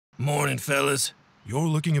Morning, fellas. You're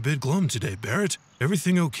looking a bit glum today, Barret.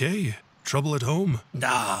 Everything okay? Trouble at home?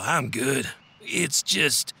 Nah, I'm good. It's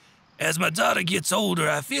just, as my daughter gets older,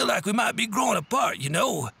 I feel like we might be growing apart, you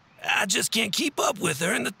know? I just can't keep up with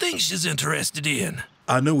her and the things she's interested in.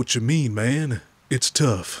 I know what you mean, man. It's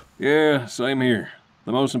tough. Yeah, same here.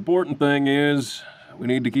 The most important thing is, we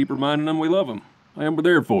need to keep reminding them we love them. And we're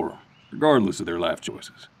there for them, regardless of their life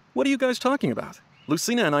choices. What are you guys talking about?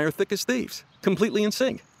 Lucina and I are thick as thieves, completely in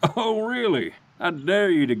sync. Oh, really? I dare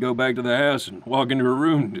you to go back to the house and walk into her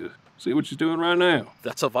room to see what she's doing right now.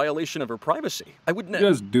 That's a violation of her privacy. I would never.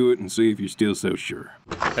 Just do it and see if you're still so sure.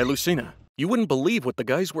 Hey, Lucina, you wouldn't believe what the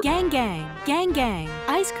guys were— Gang, gang, gang, gang.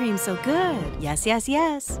 Ice cream so good. Yes, yes,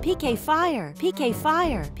 yes. PK fire, PK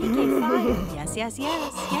fire, PK fire. Yes, yes,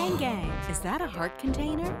 yes. Gang, gang. Is that a heart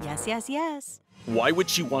container? Yes, yes, yes. Why would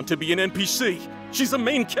she want to be an NPC? She's a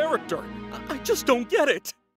main character. I just don't get it.